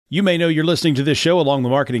You may know you're listening to this show along the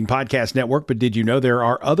Marketing Podcast Network, but did you know there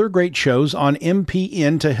are other great shows on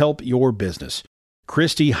MPN to help your business?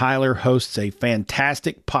 Christy Heiler hosts a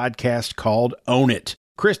fantastic podcast called Own It.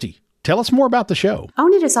 Christy, tell us more about the show.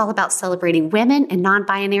 Own It is all about celebrating women and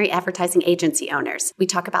non-binary advertising agency owners. We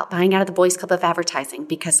talk about buying out of the Boys Club of Advertising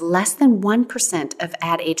because less than 1% of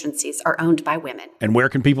ad agencies are owned by women. And where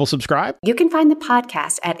can people subscribe? You can find the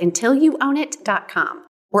podcast at untilyouownit.com.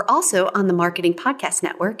 We're also on the Marketing Podcast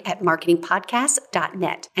Network at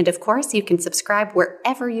marketingpodcast.net. And of course, you can subscribe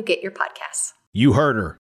wherever you get your podcasts. You heard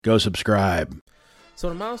her. Go subscribe. So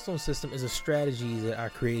the Milestone system is a strategy that I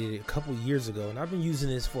created a couple years ago, and I've been using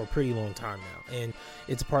this for a pretty long time now. And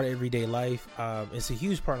it's a part of everyday life. It's a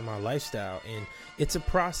huge part of my lifestyle, and it's a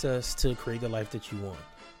process to create the life that you want.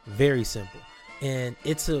 Very simple. And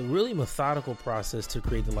it's a really methodical process to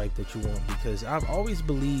create the life that you want, because I've always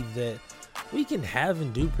believed that we can have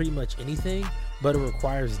and do pretty much anything, but it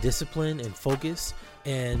requires discipline and focus.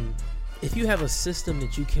 And if you have a system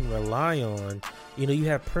that you can rely on, you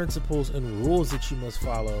have principles and rules that you must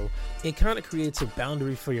follow, it kind of creates a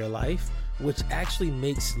boundary for your life, which actually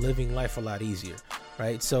makes living life a lot easier,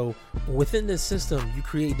 right? So within this system, you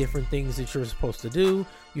create different things that you're supposed to do.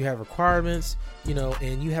 You have requirements,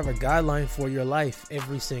 and you have a guideline for your life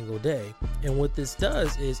every single day. And what this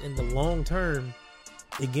does is, in the long term,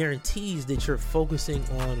 it guarantees that you're focusing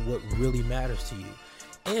on what really matters to you.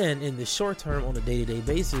 And in the short term, on a day-to-day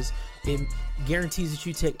basis, it guarantees that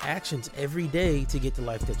you take actions every day to get the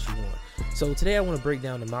life that you want. So today I want to break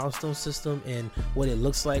down the Milestone system and what it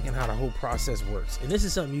looks like and how the whole process works. And this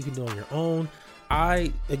is something you can do on your own.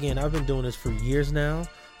 I've been doing this for years now.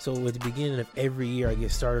 So at the beginning of every year, I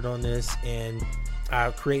get started on this and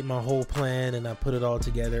I create my whole plan and I put it all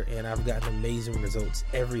together, and I've gotten amazing results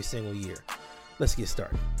every single year. Let's get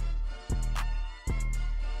started.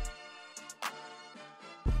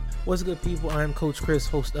 What's good, people? I'm Coach Chris,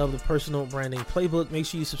 host of the Personal Branding Playbook. Make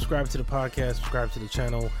sure you subscribe to the podcast, subscribe to the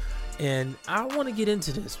channel. And I want to get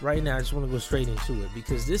into this right now. I just want to go straight into it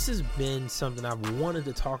because this has been something I've wanted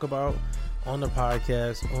to talk about on the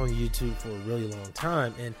podcast, on YouTube for a really long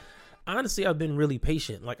time. And honestly, I've been really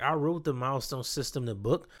patient. Like, I wrote the Milestone System, the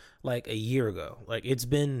book, like a year ago. Like, it's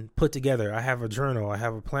been put together. I have a journal. I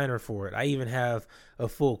have a planner for it. I even have a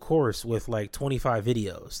full course with like 25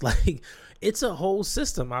 videos. Like, it's a whole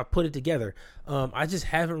system. I put it together. I just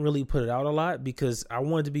haven't really put it out a lot because I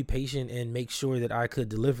wanted to be patient and make sure that I could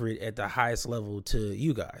deliver it at the highest level to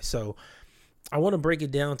you guys. So I want to break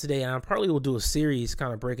it down today, and I probably will do a series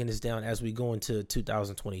kind of breaking this down as we go into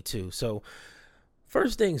 2022. So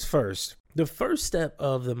first things first, the first step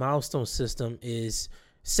of the Milestone system is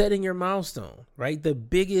setting your milestone, right? The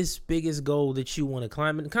biggest goal that you want to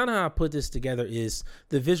climb. And kind of how I put this together is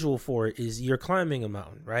the visual for it is you're climbing a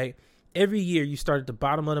mountain, right? Every year you start at the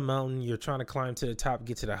bottom of the mountain, you're trying to climb to the top,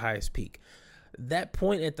 get to the highest peak. That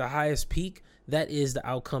point at the highest peak, that is the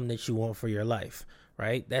outcome that you want for your life,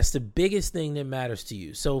 right? That's the biggest thing that matters to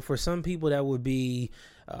you. So for some people that would be,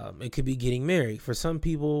 it could be getting married. For some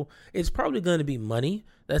people, it's probably going to be money.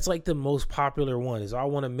 That's like the most popular one is I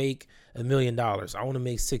want to make $1 million. I want to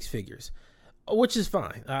make 6 figures, which is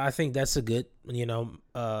fine. I think that's a good,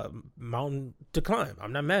 mountain to climb.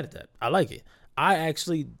 I'm not mad at that. I like it. I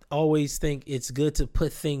actually always think it's good to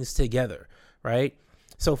put things together, right?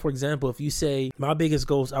 So for example, if you say my biggest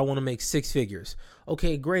goal is I want to make 6 figures.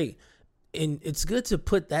 Okay, great. And it's good to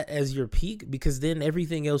put that as your peak because then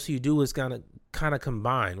everything else you do is kind of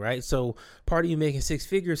combined, right? So part of you making 6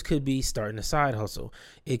 figures could be starting a side hustle.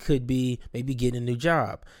 It could be maybe getting a new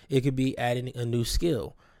job. It could be adding a new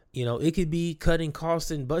skill. It could be cutting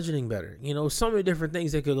costs and budgeting better. So many different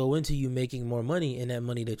things that could go into you making more money and that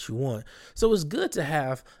money that you want. So it's good to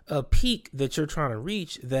have a peak that you're trying to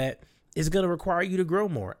reach that is going to require you to grow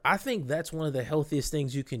more. I think that's one of the healthiest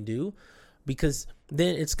things you can do because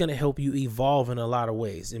then it's going to help you evolve in a lot of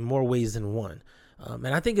ways, in more ways than one. And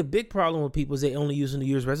I think a big problem with people is they only use a New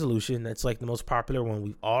Year's resolution. That's like the most popular one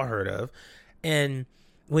we've all heard of. And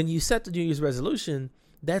when you set the New Year's resolution,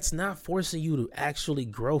 that's not forcing you to actually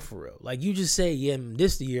grow for real. Like you just say, yeah,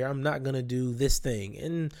 this year I'm not going to do this thing.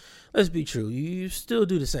 And let's be true. You still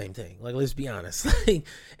do the same thing. Like, let's be honest.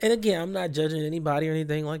 And again, I'm not judging anybody or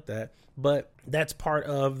anything like that. But that's part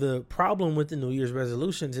of the problem with the New Year's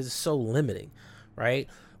resolutions. It's so limiting, right?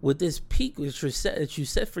 With this peak that you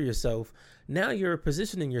set for yourself, now you're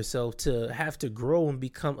positioning yourself to have to grow and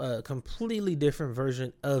become a completely different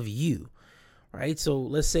version of you, right? So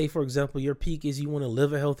let's say, for example, your peak is you want to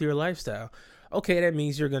live a healthier lifestyle. Okay, that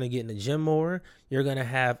means you're going to get in the gym more. You're going to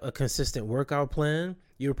have a consistent workout plan.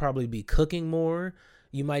 You'll probably be cooking more.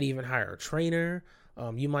 You might even hire a trainer.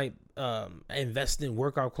 You might invest in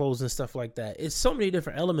workout clothes and stuff like that. It's so many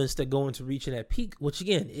different elements that go into reaching that peak, which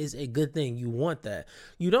again is a good thing. You want that.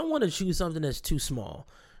 You don't want to choose something that's too small.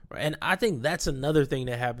 Right? And I think that's another thing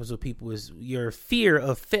that happens with people is your fear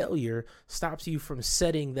of failure stops you from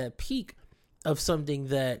setting that peak of something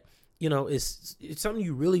that, it's something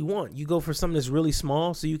you really want. You go for something that's really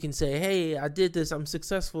small so you can say, hey, I did this, I'm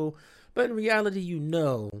successful. But in reality, you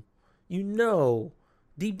know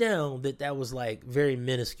deep down that was like very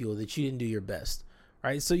minuscule, that you didn't do your best,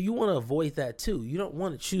 right? So you want to avoid that too. You don't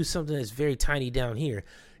want to choose something that's very tiny down here.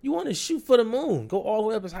 You want to shoot for the moon, go all the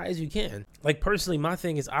way up as high as you can. Like personally, my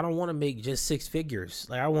thing is I don't want to make just 6 figures.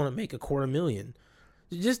 Like I want to make $250,000.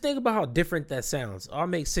 Just think about how different that sounds. I'll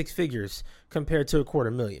make 6 figures compared to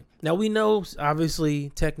 $250,000. Now we know, obviously,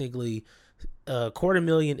 technically,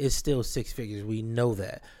 $250,000 is still 6 figures. We know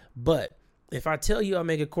that. But if I tell you I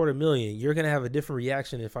make $250,000, you're going to have a different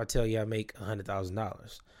reaction if I tell you I make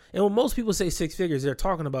 $100,000. And when most people say 6 figures, they're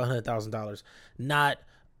talking about $100,000, not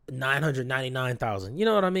 $999,000. You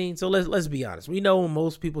know what I mean? So let's be honest. We know when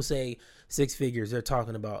most people say 6 figures, they're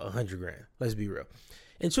talking about $100,000. Let's be real.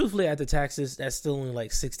 And truthfully, at the taxes, that's still only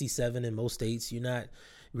like 67 in most states. You're not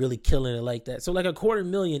really killing it like that. So like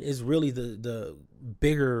 $250,000 is really the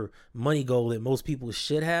bigger money goal that most people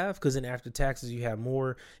should have, because then after taxes you have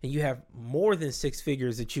more, and you have more than 6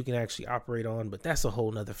 figures that you can actually operate on. But that's a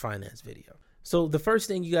whole nother finance video. So the first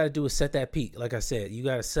thing you got to do is set that peak. Like I said, you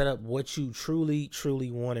got to set up what you truly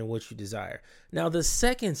want and what you desire. Now the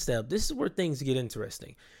second step, this is where things get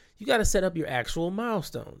interesting. You got to set up your actual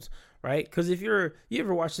milestones, right? Because if you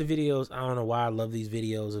ever watch the videos, I don't know why I love these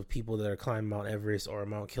videos of people that are climbing Mount Everest or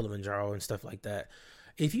Mount Kilimanjaro and stuff like that.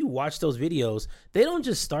 If you watch those videos, they don't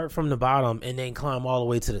just start from the bottom and then climb all the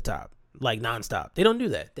way to the top, like nonstop. They don't do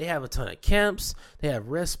that. They have a ton of camps. They have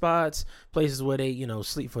rest spots, places where they,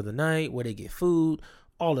 sleep for the night, where they get food,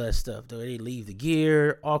 all that stuff. They leave the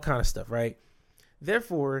gear, all kind of stuff, right?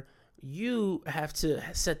 Therefore, you have to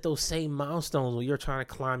set those same milestones when you're trying to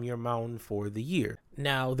climb your mountain for the year.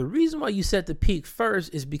 Now, the reason why you set the peak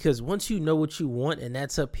first is because once you know what you want, and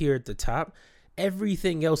that's up here at the top,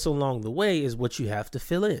 everything else along the way is what you have to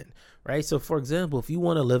fill in, right? So for example, if you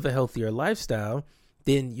want to live a healthier lifestyle,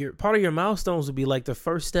 then part of your milestones would be like the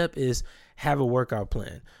first step is have a workout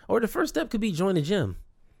plan, or the first step could be join a gym.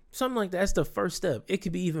 Something like that's the first step. It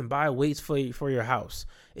could be even buy weights for your house.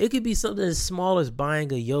 It could be something as small as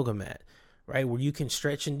buying a yoga mat, right? Where you can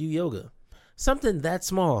stretch and do yoga. Something that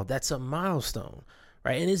small, that's a milestone,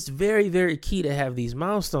 right? And it's very, very key to have these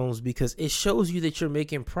milestones because it shows you that you're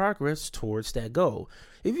making progress towards that goal.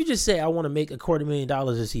 If you just say, I want to make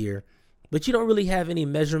 $250,000 this year, but you don't really have any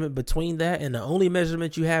measurement between that, and the only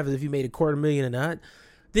measurement you have is if you made $250,000 or not,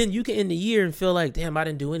 then you can end the year and feel like, damn, I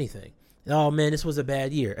didn't do anything. Oh man, this was a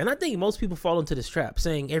bad year. And I think most people fall into this trap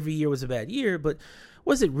saying every year was a bad year, but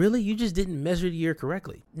was it really? You just didn't measure the year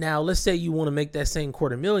correctly. Now, let's say you want to make that same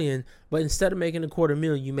 $250,000, but instead of making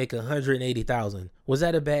 $250,000, you make $180,000. Was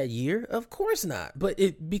that a bad year? Of course not. But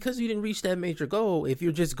because you didn't reach that major goal, if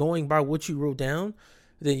you're just going by what you wrote down,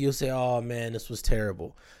 then you'll say, oh man, this was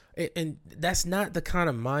terrible. And that's not the kind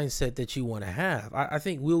of mindset that you want to have. I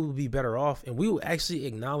think we will be better off, and we will actually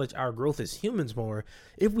acknowledge our growth as humans more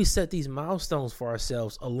if we set these milestones for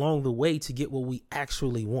ourselves along the way to get what we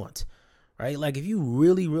actually want, right? Like if you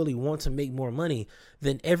really, really want to make more money,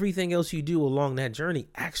 then everything else you do along that journey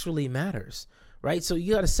actually matters, right? So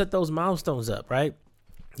you got to set those milestones up, right?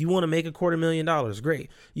 You want to make $250,000.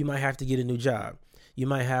 Great. You might have to get a new job. You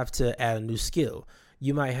might have to add a new skill.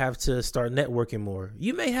 You might have to start networking more.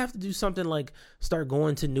 You may have to do something like start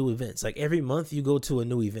going to new events. Like every month you go to a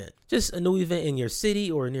new event, just a new event in your city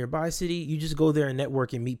or a nearby city. You just go there and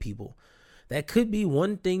network and meet people. That could be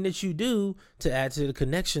one thing that you do to add to the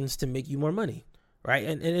connections to make you more money, right?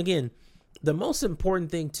 And again, the most important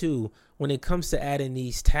thing too, when it comes to adding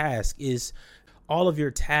these tasks is all of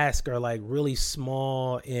your tasks are like really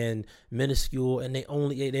small and minuscule, and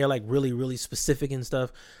they're like really, really specific and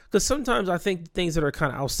stuff. Because sometimes I think things that are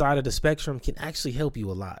kind of outside of the spectrum can actually help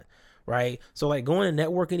you a lot, right? So like going to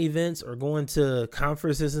networking events or going to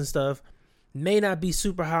conferences and stuff may not be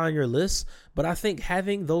super high on your list, but I think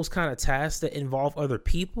having those kind of tasks that involve other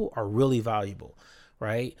people are really valuable,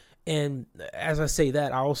 right? And as I say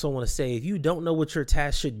that, I also want to say if you don't know what your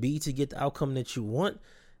task should be to get the outcome that you want,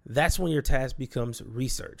 that's when your task becomes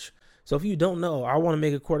research. So if you don't know, I want to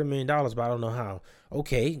make $250,000, but I don't know how.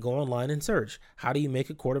 Okay, go online and search. How do you make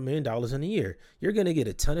 $250,000 in a year? You're going to get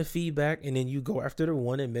a ton of feedback, and then you go after the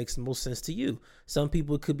one that makes the most sense to you. Some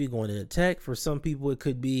people, it could be going into tech. For some people, it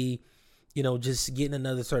could be, just getting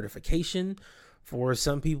another certification. For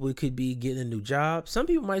some people, it could be getting a new job. Some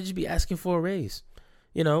people might just be asking for a raise.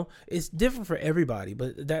 It's different for everybody,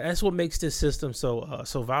 but that's what makes this system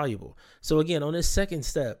so valuable. So again, on this second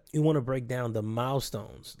step, you want to break down the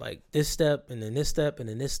milestones, like this step and then this step and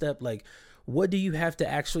then this step. Like, what do you have to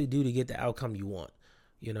actually do to get the outcome you want?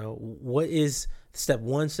 What is step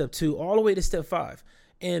 1, step 2, all the way to step 5?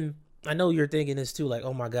 And I know you're thinking this too, like,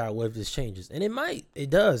 oh my God, what if this changes? And it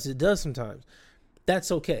does sometimes.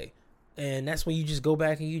 That's okay. And that's when you just go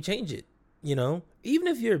back and you change it. Even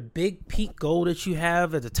if your big peak goal that you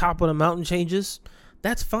have at the top of the mountain changes,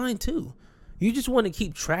 that's fine too. You just want to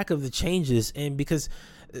keep track of the changes. And because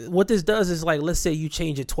what this does is, like, let's say you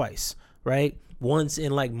change it twice, right? Once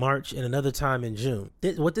in like March and another time in June.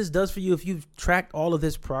 What this does for you, if you've tracked all of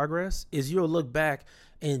this progress, is you'll look back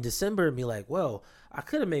in December and be like, well, I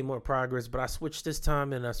could have made more progress, but I switched this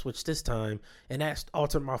time and I switched this time, and that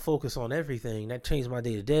altered my focus on everything. That changed my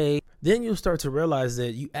day to day. Then you'll start to realize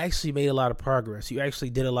that you actually made a lot of progress. You actually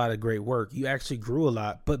did a lot of great work. You actually grew a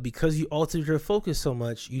lot, but because you altered your focus so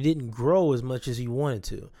much, you didn't grow as much as you wanted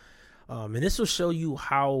to. And this will show you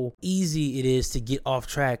how easy it is to get off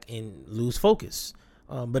track and lose focus.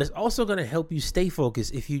 But it's also going to help you stay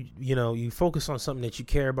focused if you focus on something that you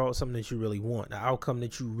care about, something that you really want, the outcome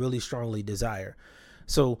that you really strongly desire.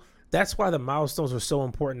 So that's why the milestones are so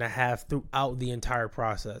important to have throughout the entire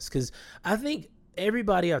process. Because I think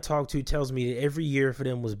everybody I talk to tells me that every year for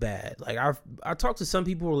them was bad. Like I talked to some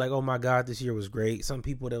people who are like, oh my God, this year was great. Some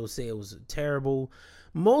people that will say it was terrible.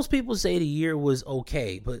 Most people say the year was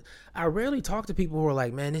okay, but I rarely talk to people who are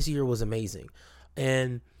like, man, this year was amazing.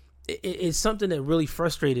 And it's something that really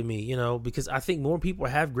frustrated me, because I think more people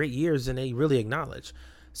have great years than they really acknowledge.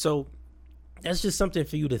 So that's just something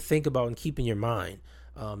for you to think about and keep in your mind,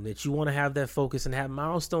 that you want to have that focus and have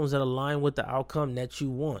milestones that align with the outcome that you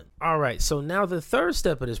want. All right. So now the third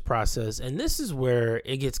step of this process, and this is where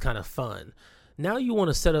it gets kind of fun. Now you want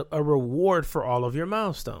to set up a reward for all of your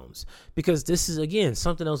milestones, because this is, again,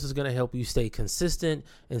 something else is going to help you stay consistent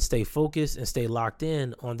and stay focused and stay locked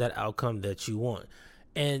in on that outcome that you want.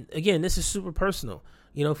 And again, this is super personal.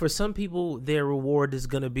 For some people, their reward is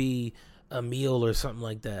going to be a meal or something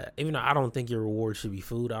like that. Even though I don't think your reward should be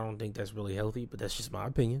food. I don't think that's really healthy, but that's just my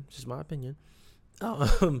opinion.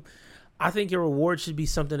 I think your reward should be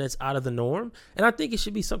something that's out of the norm. And I think it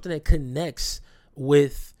should be something that connects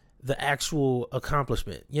with the actual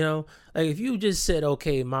accomplishment. Like if you just said,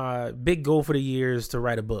 okay, my big goal for the year is to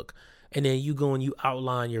write a book, and then you go and you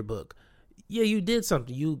outline your book. Yeah, you did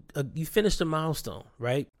something. You finished a milestone,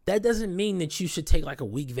 right? That doesn't mean that you should take like a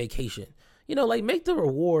week vacation. Like make the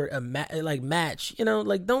reward match.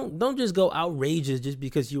 Like don't just go outrageous just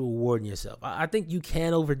because you're rewarding yourself. I think you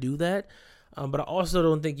can overdo that, but I also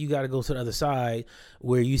don't think you got to go to the other side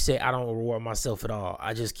where you say I don't reward myself at all.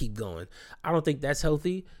 I just keep going. I don't think that's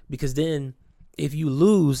healthy, because then if you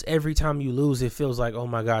lose, every time you lose, it feels like, oh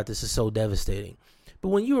my God, this is so devastating. But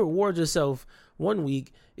when you reward yourself one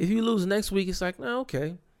week, if you lose next week, it's like, no,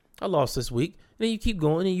 okay, I lost this week. And then you keep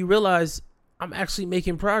going and you realize I'm actually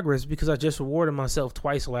making progress because I just rewarded myself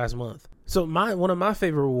twice last month. So one of my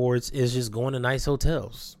favorite rewards is just going to nice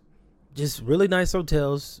hotels, just really nice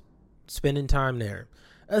hotels, spending time there.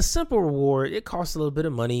 A simple reward, it costs a little bit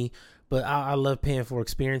of money, but I love paying for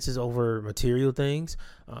experiences over material things.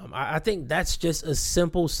 I think that's just a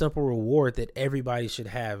simple reward that everybody should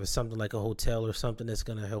have, is something like a hotel or something that's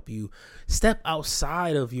going to help you step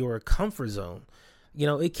outside of your comfort zone.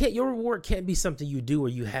 Your reward can't be something you do or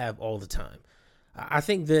you have all the time. I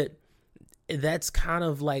think that's kind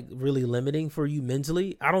of like really limiting for you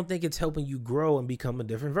mentally. I don't think it's helping you grow and become a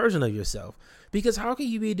different version of yourself, because how can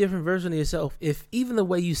you be a different version of yourself if even the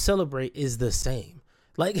way you celebrate is the same?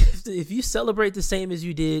 Like if you celebrate the same as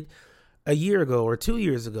you did a year ago or 2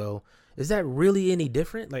 years ago, is that really any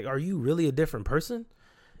different? Like, are you really a different person?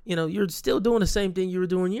 You're still doing the same thing you were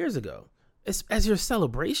doing years ago. As your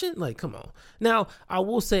celebration? Like, come on. Now, I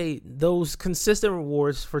will say those consistent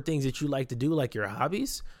rewards for things that you like to do, like your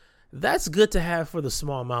hobbies, that's good to have for the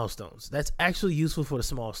small milestones. That's actually useful for the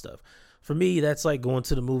small stuff. For me, that's like going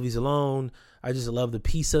to the movies alone. I just love the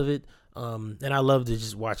piece of it. And I love to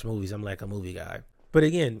just watch movies. I'm like a movie guy. But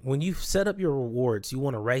again, when you set up your rewards, you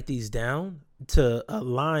want to write these down to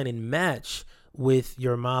align and match with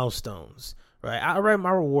your milestones, right? I write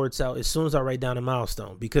my rewards out as soon as I write down a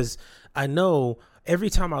milestone, because I know every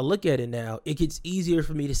time I look at it now, it gets easier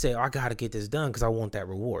for me to say, oh, I got to get this done because I want that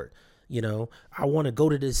reward. I want to go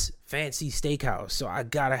to this fancy steakhouse, so I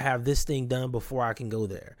got to have this thing done before I can go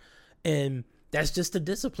there. And that's just the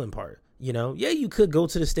discipline part. Yeah, you could go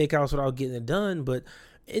to the steakhouse without getting it done, but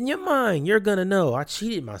in your mind, you're going to know I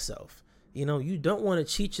cheated myself. You don't want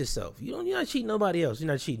to cheat yourself. You're not cheating nobody else.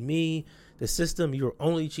 You're not cheating me, the system. You're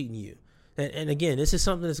only cheating you. And again, this is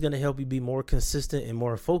something that's going to help you be more consistent and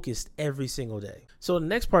more focused every single day. So the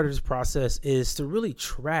next part of this process is to really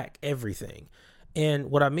track everything. And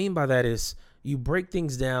what I mean by that is you break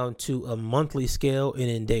things down to a monthly scale and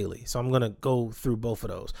then daily. So I'm going to go through both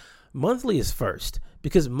of those. Monthly is first,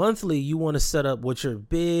 because monthly you want to set up what your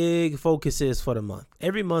big focus is for the month.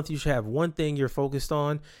 Every month you should have one thing you're focused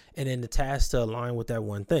on and then the task to align with that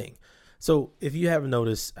one thing. So if you haven't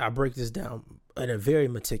noticed, I break this down in a very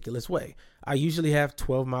meticulous way. I usually have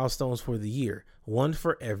 12 milestones for the year, one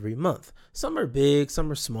for every month. Some are big, some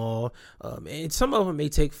are small, and some of them may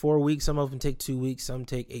take 4 weeks, some of them take 2 weeks, some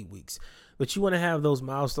take 8 weeks. But you want to have those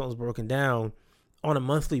milestones broken down on a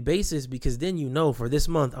monthly basis, because then you know, for this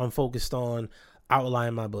month I'm focused on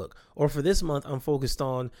outlining my book, or for this month I'm focused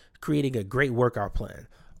on creating a great workout plan,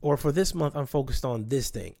 or for this month I'm focused on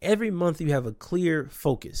this thing. Every month you have a clear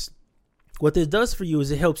focus. What this does for you is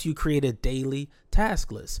it helps you create a daily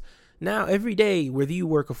task list. Now, every day, whether you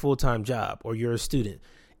work a full-time job or you're a student,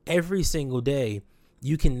 every single day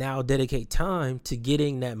you can now dedicate time to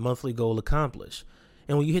getting that monthly goal accomplished.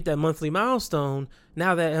 And when you hit that monthly milestone,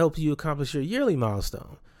 now that helps you accomplish your yearly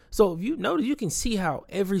milestone. So if you notice, you can see how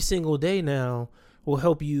every single day now will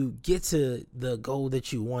help you get to the goal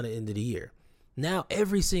that you want at the end of the year. Now,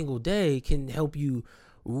 every single day can help you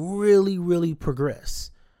really, really progress,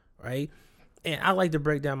 right? And I like to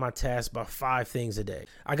break down my tasks by 5 things a day.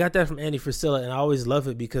 I got that from Andy Frisella, and I always love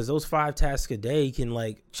it because those 5 tasks a day can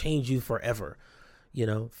like change you forever.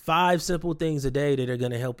 5 simple things a day that are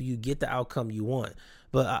going to help you get the outcome you want.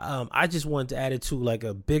 But I just wanted to add it to like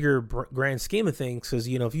a bigger grand scheme of things, because,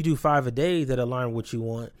 if you do 5 a day that align with what you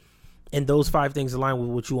want, and those 5 things align with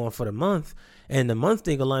what you want for the month, and the month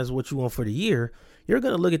thing aligns with what you want for the year, you're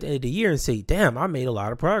going to look at the end of the year and say, damn, I made a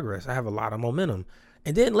lot of progress. I have a lot of momentum.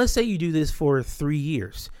 And then let's say you do this for 3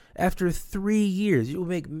 years. After 3 years, you'll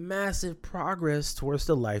make massive progress towards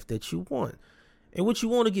the life that you want. And what you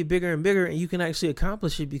want to get bigger and bigger, and you can actually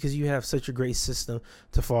accomplish it because you have such a great system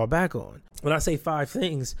to fall back on. When I say 5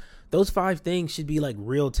 things, those 5 things should be like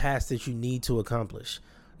real tasks that you need to accomplish.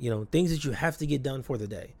 Things that you have to get done for the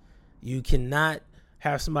day. You cannot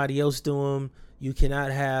have somebody else do them. You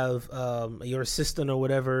cannot have your assistant or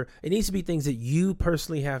whatever. It needs to be things that you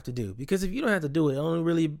personally have to do, because if you don't have to do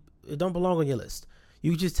it, it don't belong on your list.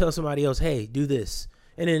 You just tell somebody else, hey, do this,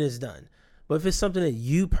 and then it's done. But if it's something that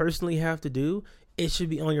you personally have to do, it should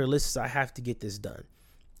be on your list. I have to get this done.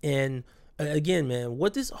 And again, man,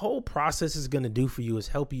 what this whole process is going to do for you is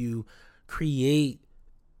help you create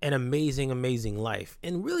an amazing, amazing life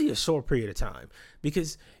in really a short period of time,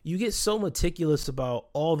 because you get so meticulous about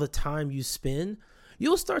all the time you spend.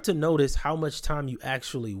 You'll start to notice how much time you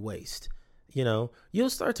actually waste. You'll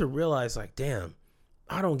start to realize like, damn,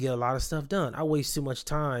 I don't get a lot of stuff done. I waste too much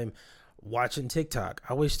time watching TikTok.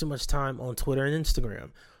 I waste too much time on Twitter and Instagram.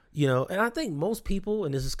 And I think most people,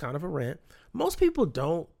 and this is kind of a rant, most people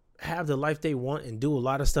don't have the life they want and do a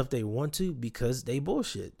lot of stuff they want to because they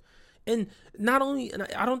bullshit. And I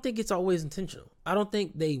don't think it's always intentional. I don't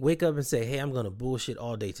think they wake up and say, hey, I'm going to bullshit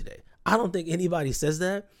all day today. I don't think anybody says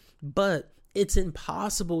that, but it's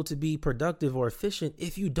impossible to be productive or efficient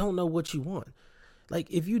if you don't know what you want. Like,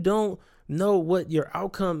 if you don't know what your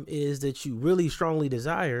outcome is that you really strongly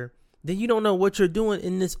desire, then you don't know what you're doing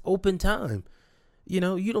in this open time.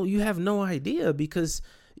 You have no idea, because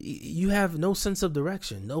you have no sense of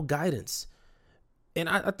direction, no guidance. And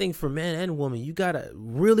I think for man and woman, you got to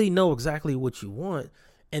really know exactly what you want,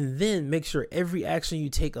 and then make sure every action you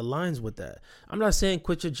take aligns with that. I'm not saying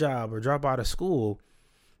quit your job or drop out of school,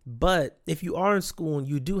 but if you are in school and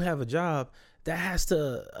you do have a job, that has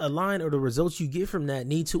to align, or the results you get from that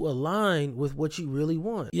need to align with what you really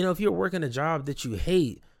want. If you're working a job that you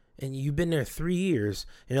hate and you've been there 3 years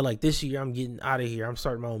and you're like, this year I'm getting out of here, I'm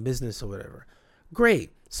starting my own business or whatever.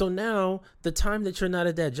 Great. So now the time that you're not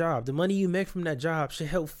at that job, the money you make from that job should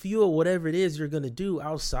help fuel whatever it is you're going to do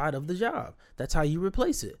outside of the job. That's how you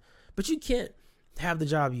replace it. But you can't have the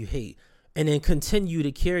job you hate and then continue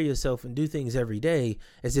to carry yourself and do things every day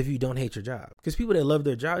as if you don't hate your job. Because people that love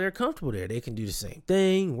their job, they're comfortable there. They can do the same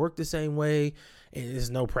thing, work the same way, and there's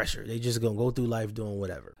no pressure. They just going to go through life doing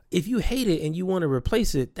whatever. If you hate it and you want to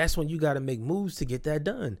replace it, that's when you got to make moves to get that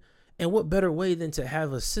done. And what better way than to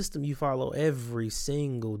have a system you follow every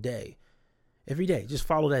single day? Every day, just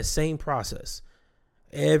follow that same process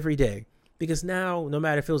every day. Because now, no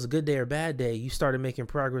matter if it was a good day or bad day, you started making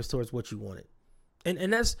progress towards what you wanted.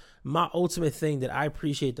 And that's my ultimate thing that I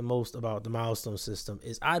appreciate the most about the Milestone system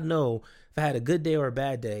is I know if I had a good day or a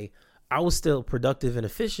bad day, I was still productive and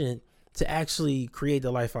efficient to actually create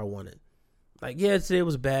the life I wanted. Like, yeah, today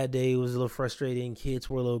was a bad day. It was a little frustrating. Kids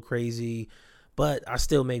were a little crazy. but I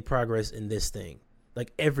still make progress in this thing,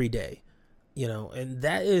 like every day, and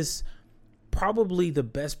that is probably the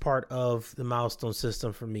best part of the milestone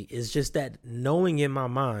system for me, is just that knowing in my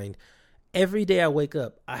mind, every day I wake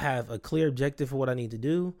up, I have a clear objective for what I need to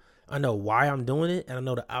do. I know why I'm doing it, and I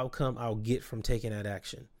know the outcome I'll get from taking that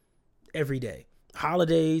action every day.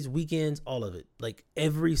 Holidays, weekends, all of it. Like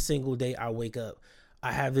every single day I wake up,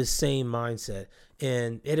 I have this same mindset,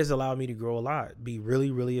 and it has allowed me to grow a lot, be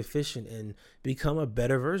really, really efficient, and become a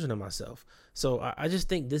better version of myself. So I just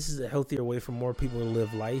think this is a healthier way for more people to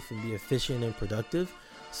live life and be efficient and productive.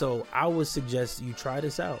 So I would suggest you try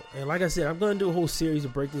this out. And like I said, I'm going to do a whole series to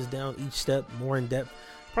break this down each step more in depth,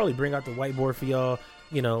 probably bring out the whiteboard for y'all,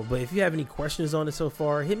 but if you have any questions on it so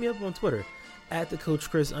far, hit me up on Twitter at the Coach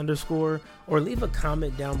Chris _ or leave a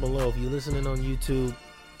comment down below. If you're listening on YouTube,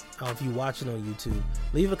 if you're watching on YouTube,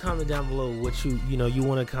 leave a comment down below what you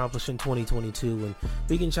want to accomplish in 2022, and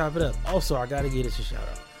we can chop it up. Also, I got to get us a shout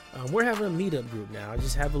out. We're having a meetup group now. I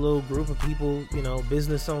just have a little group of people,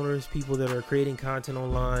 business owners, people that are creating content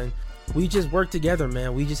online. We just work together,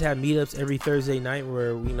 man. We just have meetups every Thursday night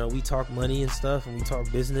where, we talk money and stuff, and we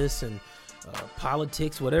talk business and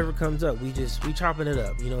politics, whatever comes up. We chopping it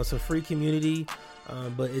up. It's a free community,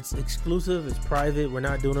 but it's exclusive. It's private. We're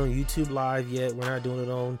not doing it on YouTube Live yet. We're not doing it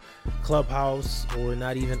on Clubhouse, or we're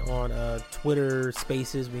not even on Twitter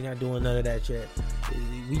Spaces. We're not doing none of that yet.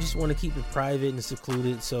 We just want to keep it private and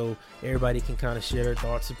secluded so everybody can kind of share their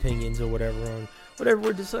thoughts, opinions, or whatever on whatever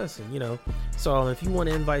we're discussing, So if you want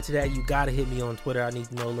to invite to that, you got to hit me on Twitter. I need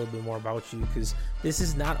to know a little bit more about you, because this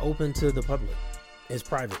is not open to the public. It's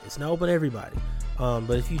private. It's not open to everybody.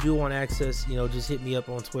 But if you do want access, just hit me up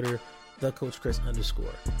on Twitter, the Coach Chris _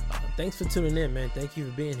 Thanks for tuning in, man. Thank you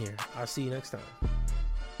for being here. I'll see you next time.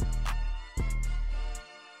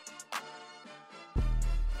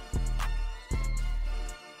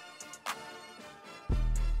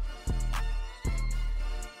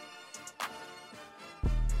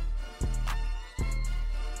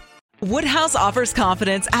 Woodhouse offers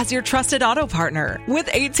confidence as your trusted auto partner. With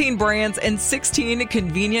 18 brands and 16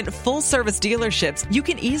 convenient full-service dealerships, you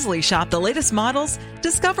can easily shop the latest models,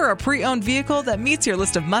 discover a pre-owned vehicle that meets your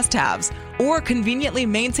list of must-haves, or conveniently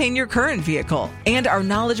maintain your current vehicle. And our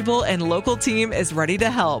knowledgeable and local team is ready to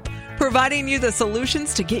help, providing you the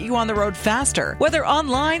solutions to get you on the road faster, whether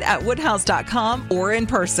online at woodhouse.com or in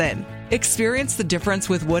person. Experience the difference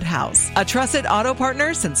with Woodhouse, a trusted auto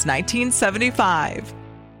partner since 1975.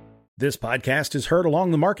 This podcast is heard along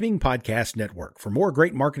the Marketing Podcast Network. For more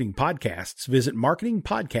great marketing podcasts, visit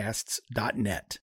marketingpodcasts.net.